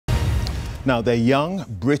Now, they're young,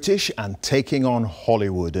 British and taking on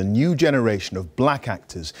Hollywood. A new generation of black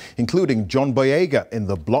actors, including John Boyega in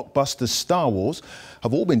the blockbuster Star Wars,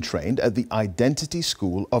 have all been trained at the Identity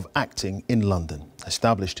School of Acting in London.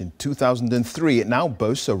 Established in 2003, it now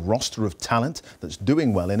boasts a roster of talent that's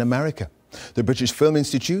doing well in America. The British Film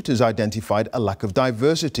Institute has identified a lack of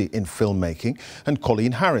diversity in filmmaking, and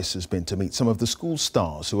Colleen Harris has been to meet some of the school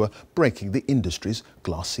stars who are breaking the industry's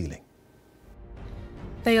glass ceiling.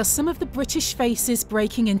 They are some of the British faces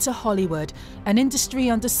breaking into Hollywood, an industry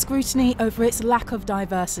under scrutiny over its lack of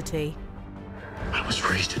diversity. I was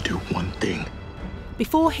raised to do one thing.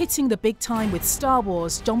 Before hitting the big time with Star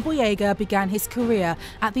Wars, John Boyega began his career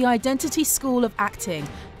at the Identity School of Acting,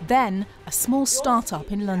 then a small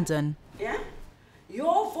start-up in London. Yeah?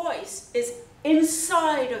 Your voice is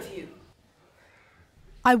inside of you.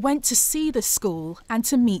 I went to see the school and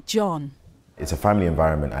to meet John. It's a family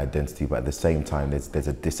environment identity, but at the same time, there's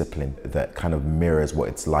a discipline that kind of mirrors what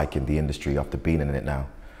it's like in the industry after being in it now.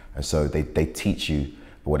 And so they teach you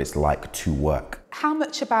what it's like to work. How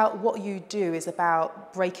much about what you do is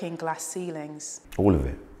about breaking glass ceilings? All of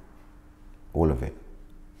it. All of it.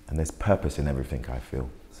 And there's purpose in everything, I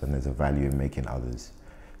feel. So there's a value in making others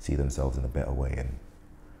see themselves in a better way. And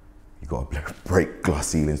you've got to break glass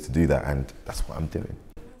ceilings to do that. And that's what I'm doing.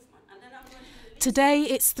 Today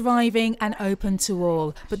it's thriving and open to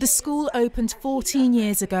all, but the school opened 14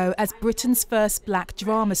 years ago as Britain's first black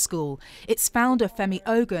drama school. Its founder, Femi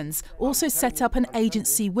Ogans, also set up an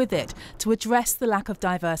agency with it to address the lack of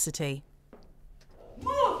diversity.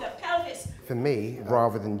 Move the pelvis. For me,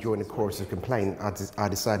 rather than join a chorus of complaint, I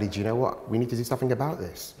decided, you know what, we need to do something about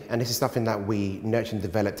this. And this is something that we nurtured and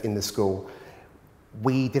developed in the school.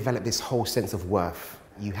 We developed this whole sense of worth.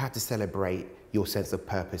 You have to celebrate your sense of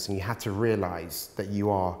purpose, and you have to realise that you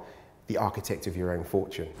are the architect of your own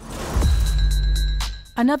fortune.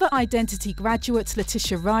 Another Identity graduate,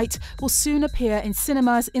 Letitia Wright, will soon appear in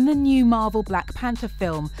cinemas in the new Marvel Black Panther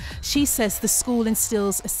film. She says the school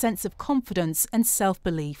instills a sense of confidence and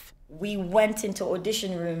self-belief. We went into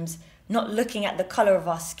audition rooms not looking at the colour of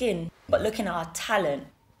our skin, but looking at our talent.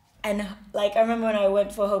 And like, I remember when I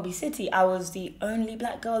went for Hobie City, I was the only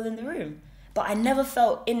black girl in the room. But I never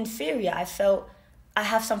felt inferior. I felt I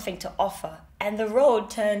have something to offer. And the road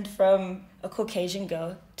turned from a Caucasian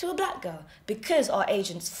girl to a black girl because our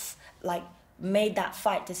agents made that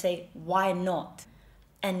fight to say, why not?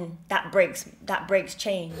 And that breaks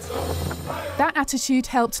chains. That attitude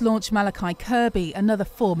helped launch Malachi Kirby, another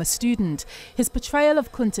former student. His portrayal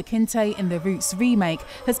of Kunta Kinte in the Roots remake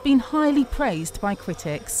has been highly praised by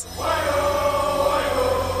critics.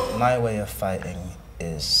 My way of fighting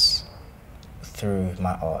is through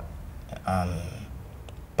my art,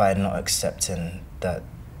 by not accepting that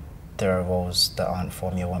there are roles that aren't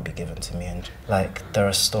for me or won't be given to me. And there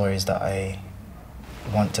are stories that I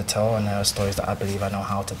want to tell, and there are stories that I believe I know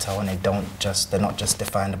how to tell, and they're not just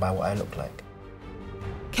defined by what I look like.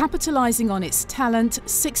 Capitalising on its talent,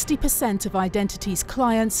 60% of Identity's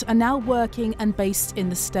clients are now working and based in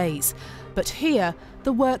the States. But here,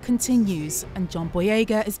 the work continues, and John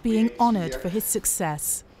Boyega is being honoured for his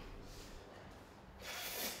success.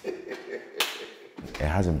 It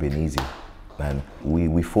hasn't been easy, man.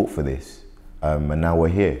 We fought for this, and now we're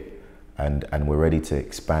here, and we're ready to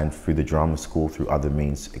expand through the drama school, through other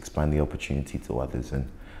means, expand the opportunity to others, and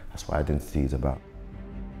that's what Identity is about.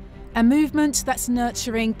 A movement that's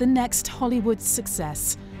nurturing the next Hollywood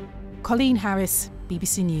success. Colleen Harris,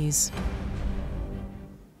 BBC News.